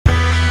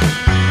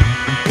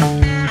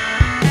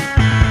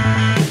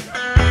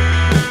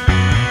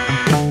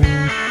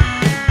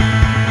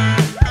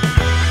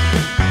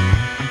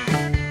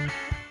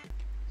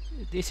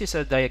This is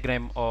a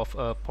diagram of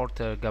a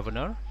Porter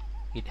governor.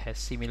 It has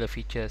similar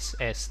features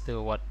as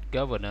the Watt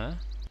governor.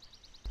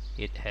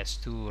 It has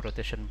two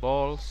rotation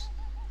balls.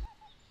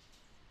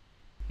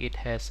 It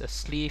has a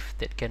sleeve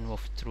that can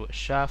move through a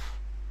shaft,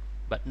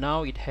 but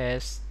now it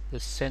has the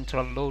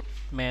central load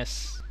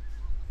mass,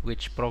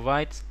 which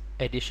provides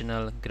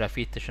additional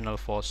gravitational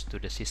force to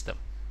the system.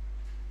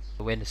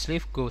 When the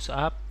sleeve goes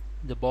up,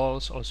 the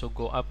balls also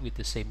go up with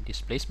the same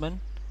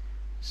displacement.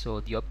 So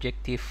the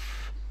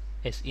objective,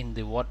 as in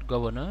the Watt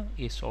governor,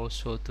 is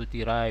also to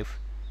derive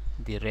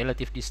the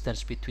relative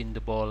distance between the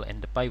ball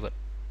and the pivot.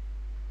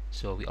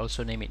 So we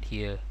also name it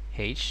here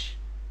h.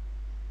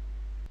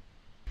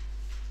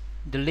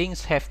 The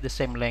links have the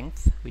same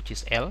length, which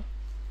is L,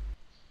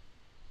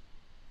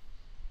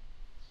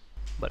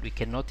 but we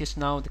can notice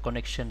now the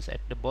connections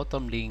at the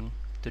bottom link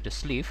to the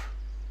sleeve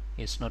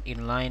is not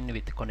in line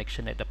with the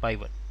connection at the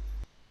pivot.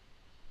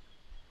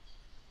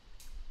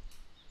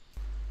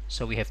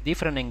 So we have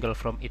different angle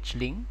from each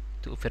link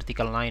to a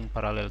vertical line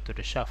parallel to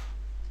the shaft.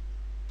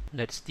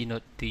 Let's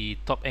denote the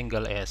top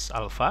angle as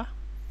alpha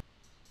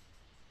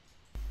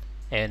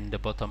and the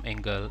bottom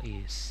angle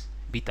is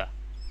beta.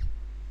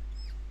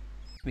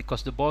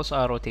 Because the balls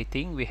are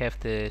rotating, we have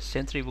the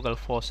centrifugal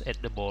force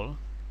at the ball,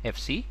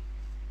 Fc,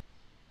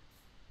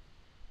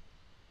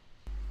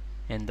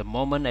 and the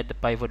moment at the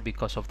pivot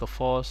because of the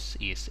force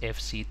is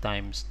Fc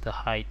times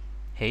the height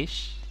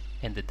h,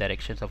 and the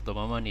directions of the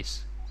moment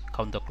is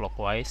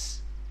counterclockwise,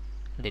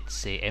 let's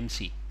say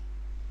mc.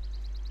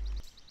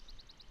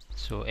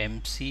 So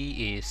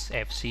mc is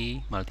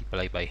Fc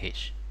multiplied by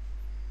h.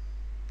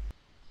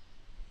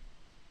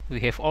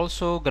 We have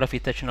also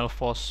gravitational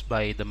force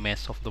by the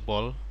mass of the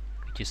ball,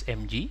 which is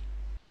mg,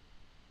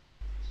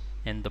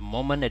 and the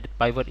moment at the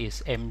pivot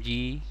is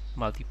mg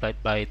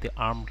multiplied by the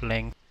arm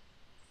length.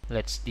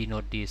 Let's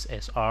denote this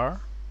as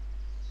r.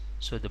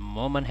 So the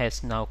moment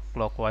has now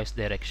clockwise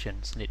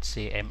directions, let's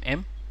say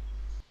mm.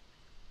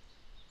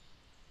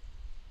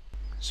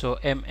 So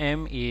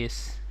mm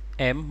is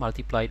m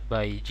multiplied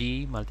by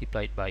g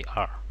multiplied by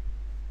r.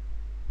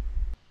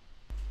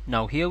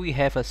 Now here we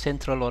have a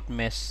central load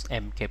mass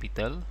m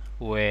capital,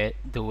 where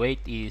the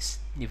weight is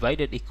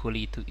divided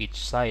equally to each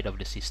side of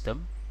the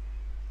system.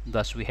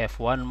 Thus we have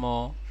one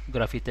more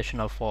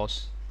gravitational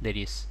force, that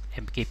is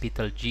m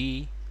capital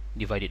G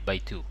divided by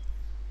 2.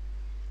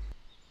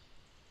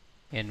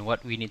 And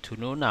what we need to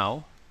know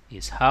now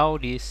is how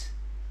this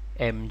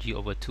mg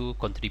over 2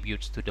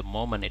 contributes to the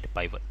moment at the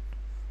pivot.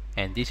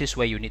 And this is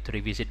where you need to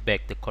revisit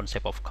back the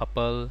concept of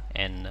couple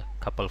and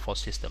couple force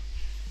system.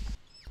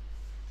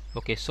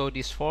 Okay, so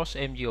this force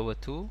mg over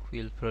 2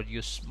 will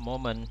produce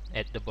moment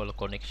at the ball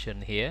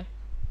connection here,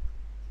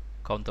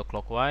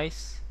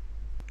 counterclockwise.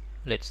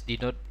 Let's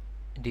denote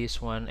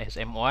this one as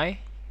my,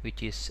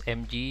 which is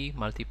mg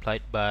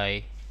multiplied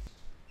by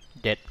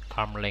that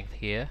arm length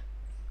here.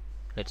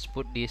 Let's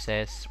put this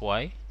as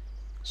y.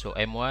 So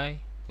my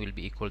will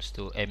be equals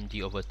to mg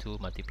over 2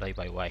 multiplied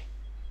by y.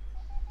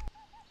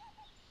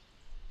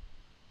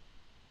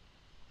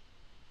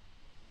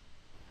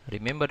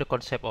 Remember the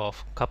concept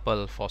of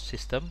couple force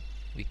system.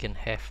 We can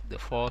have the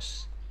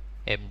force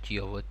mg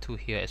over 2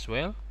 here as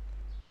well,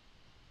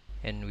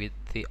 and with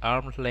the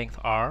arm length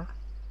r,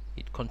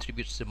 it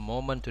contributes the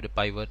moment to the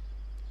pivot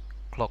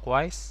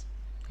clockwise,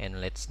 and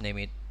let's name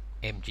it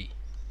mg.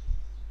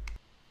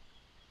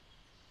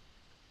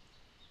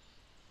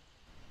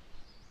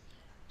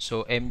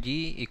 So mg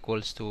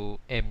equals to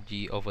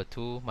mg over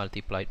 2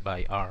 multiplied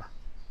by r.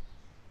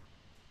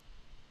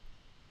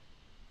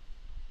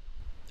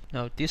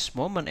 Now this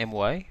moment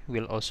my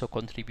will also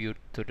contribute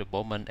to the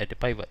moment at the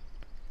pivot.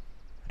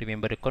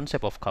 Remember the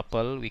concept of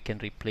couple, we can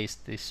replace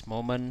this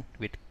moment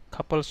with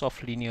couples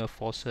of linear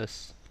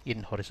forces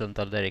in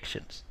horizontal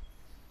directions.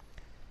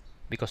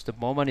 Because the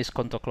moment is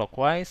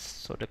counterclockwise,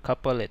 so the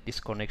couple at this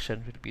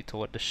connection will be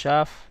toward the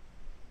shaft,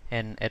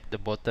 and at the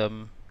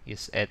bottom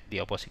is at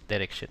the opposite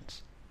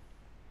directions.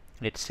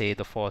 Let's say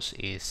the force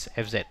is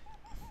Fz.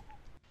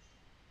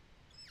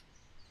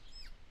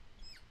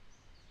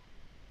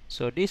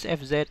 So this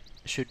Fz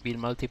should be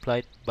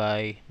multiplied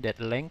by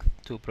that length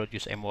to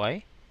produce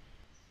my.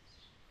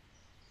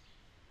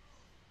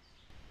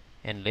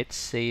 And let's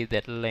say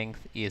that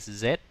length is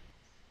z.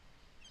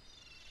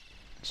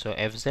 So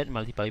Fz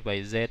multiplied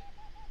by z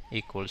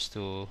equals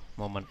to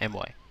moment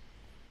my.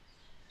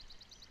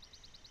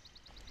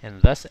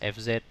 And thus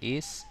Fz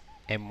is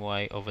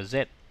my over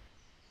z.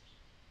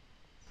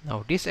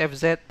 Now this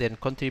Fz then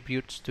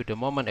contributes to the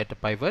moment at the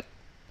pivot,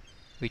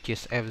 which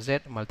is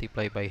Fz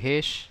multiplied by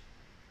h,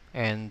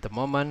 and the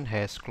moment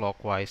has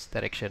clockwise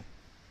direction.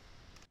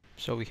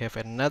 So we have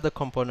another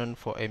component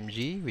for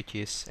mg, which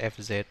is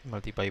Fz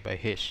multiplied by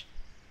h.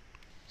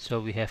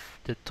 So we have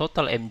the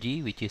total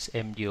mg, which is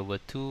mg over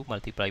 2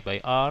 multiplied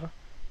by r,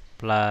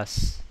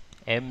 plus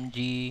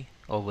mg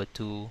over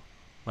 2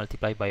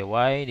 multiplied by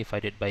y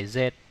divided by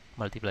z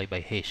multiplied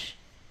by h.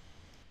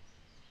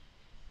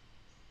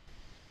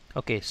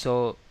 Okay,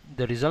 so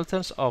the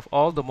resultants of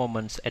all the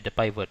moments at the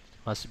pivot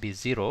must be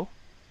 0.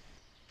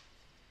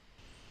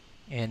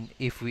 And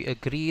if we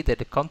agree that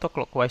the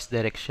counterclockwise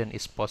direction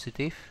is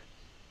positive,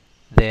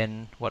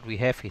 then what we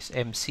have is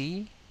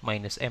MC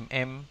minus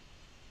MM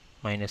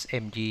minus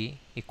MG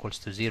equals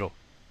to 0.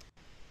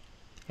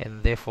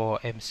 And therefore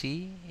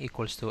MC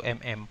equals to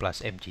MM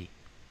plus MG.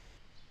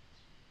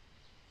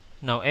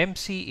 Now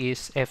MC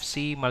is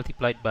Fc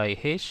multiplied by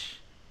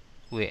H,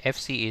 where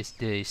Fc is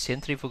the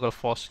centrifugal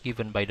force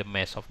given by the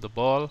mass of the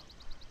ball,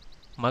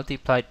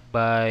 multiplied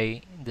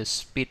by the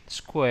speed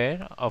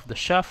square of the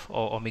shaft,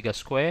 or omega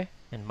square,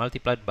 and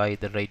multiplied by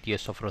the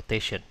radius of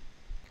rotation.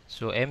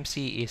 So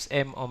MC is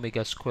m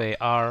omega square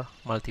r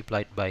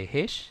multiplied by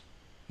H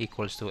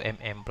equals to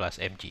mm plus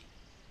mg.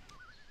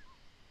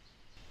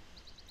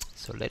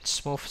 So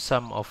let's move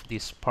some of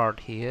this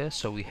part here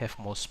so we have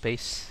more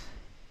space.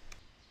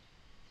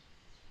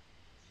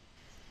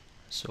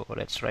 So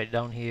let's write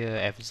down here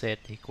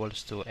Fz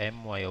equals to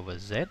my over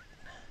z.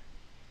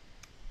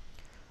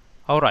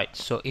 Alright,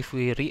 so if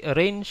we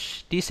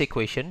rearrange these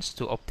equations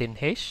to obtain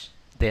H,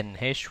 then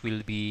H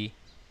will be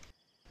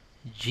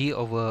g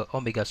over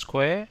omega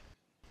square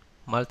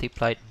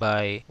multiplied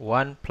by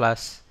 1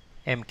 plus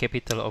m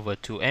capital over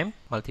 2m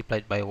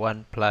multiplied by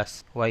 1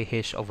 plus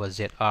yh over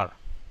zr.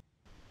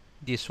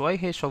 This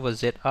yh over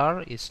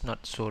zr is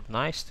not so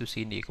nice to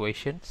see in the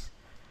equations.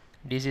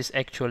 This is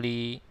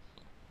actually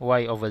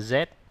y over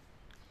z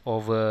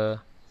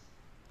over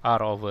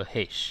r over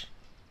h,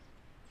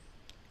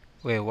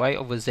 where y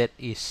over z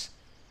is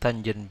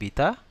tangent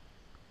beta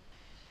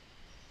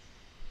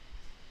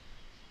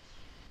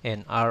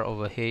and r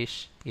over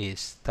h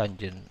is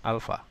tangent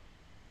alpha.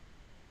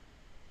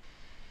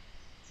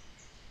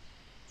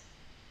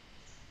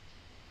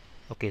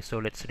 Okay, so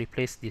let's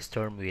replace this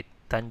term with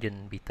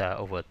tangent beta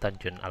over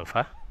tangent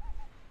alpha.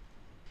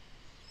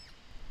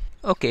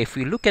 Okay, if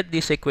we look at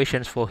these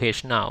equations for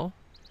h now,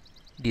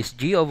 this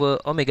g over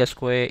omega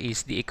square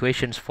is the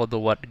equations for the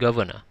Watt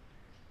governor,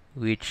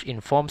 which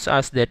informs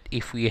us that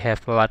if we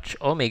have large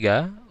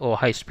omega or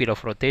high speed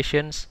of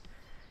rotations,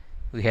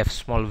 we have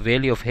small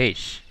value of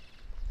h,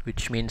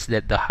 which means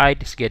that the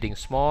height is getting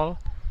small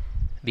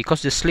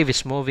because the sleeve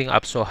is moving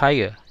up so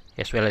higher,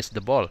 as well as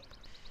the ball.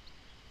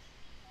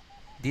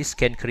 This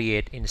can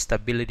create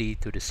instability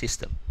to the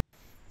system.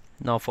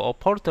 Now for a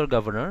Porter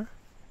governor,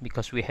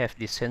 because we have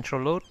this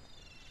central load,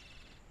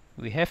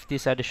 we have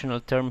this additional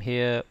term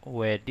here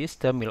where this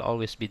term will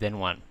always be then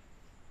 1.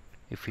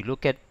 If we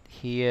look at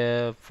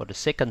here for the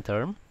second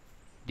term,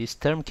 this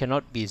term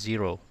cannot be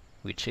 0,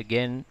 which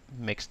again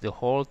makes the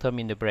whole term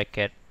in the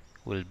bracket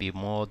will be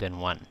more than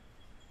 1.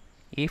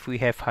 If we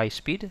have high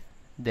speed,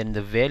 then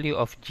the value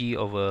of g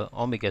over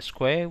omega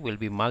square will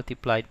be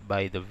multiplied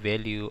by the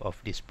value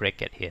of this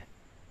bracket here,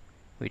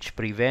 which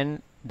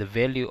prevent the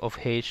value of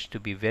h to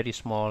be very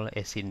small,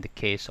 as in the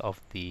case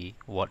of the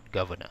Watt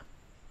governor.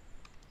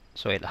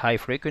 So at high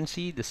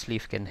frequency, the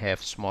sleeve can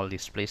have small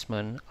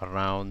displacement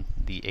around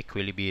the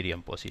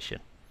equilibrium position.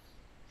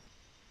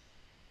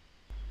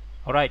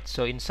 Alright,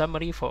 so in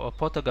summary, for a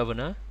Porter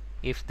governor,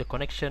 if the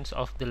connections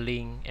of the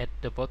link at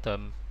the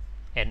bottom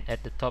and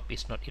at the top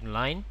is not in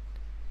line,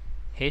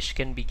 h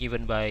can be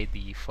given by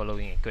the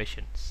following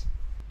equations.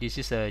 This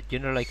is a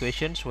general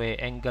equations where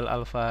angle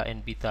alpha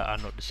and beta are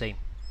not the same.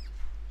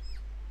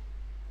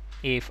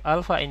 If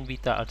alpha and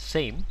beta are the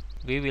same,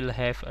 we will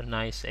have a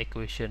nice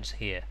equations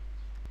here.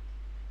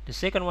 The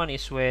second one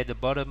is where the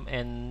bottom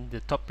and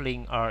the top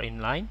link are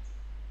in line,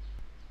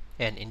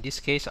 and in this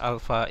case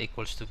alpha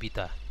equals to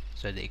beta.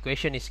 So the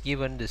equation is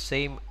given the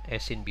same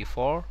as in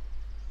before,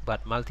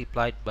 but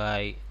multiplied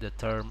by the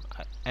term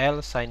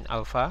L sine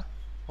alpha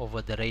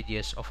over the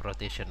radius of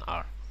rotation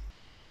r.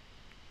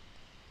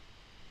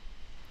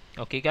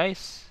 Okay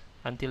guys,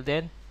 until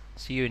then,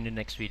 see you in the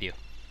next video.